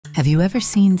Have you ever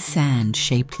seen sand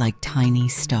shaped like tiny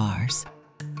stars?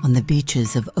 On the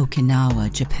beaches of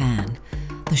Okinawa, Japan,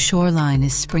 the shoreline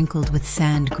is sprinkled with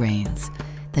sand grains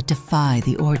that defy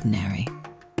the ordinary,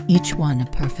 each one a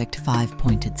perfect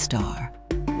five-pointed star.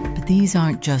 But these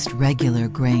aren't just regular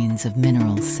grains of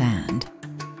mineral sand.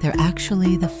 They're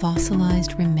actually the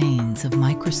fossilized remains of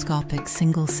microscopic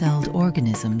single-celled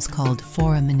organisms called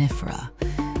foraminifera,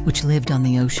 which lived on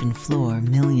the ocean floor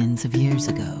millions of years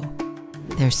ago.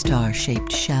 Their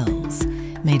star-shaped shells,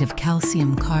 made of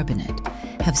calcium carbonate,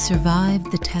 have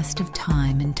survived the test of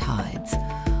time and tides,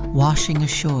 washing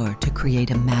ashore to create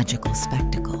a magical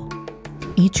spectacle.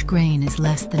 Each grain is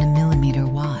less than a millimeter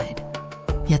wide,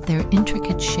 yet their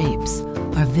intricate shapes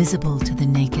are visible to the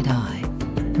naked eye,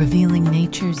 revealing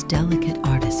nature's delicate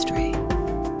artistry.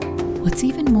 What's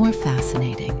even more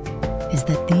fascinating is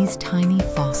that these tiny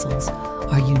fossils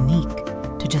are unique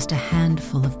to just a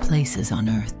handful of places on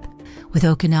Earth, with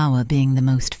Okinawa being the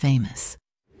most famous.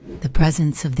 The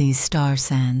presence of these star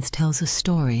sands tells a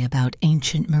story about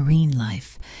ancient marine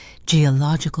life,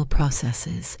 geological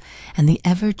processes, and the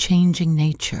ever-changing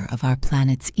nature of our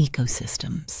planet's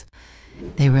ecosystems.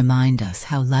 They remind us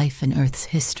how life and Earth's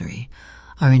history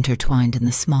are intertwined in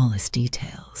the smallest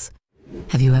details.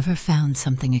 Have you ever found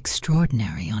something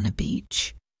extraordinary on a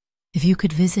beach? If you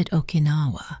could visit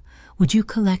Okinawa, would you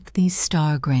collect these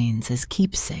star grains as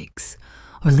keepsakes,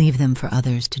 or leave them for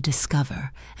others to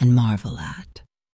discover and marvel at?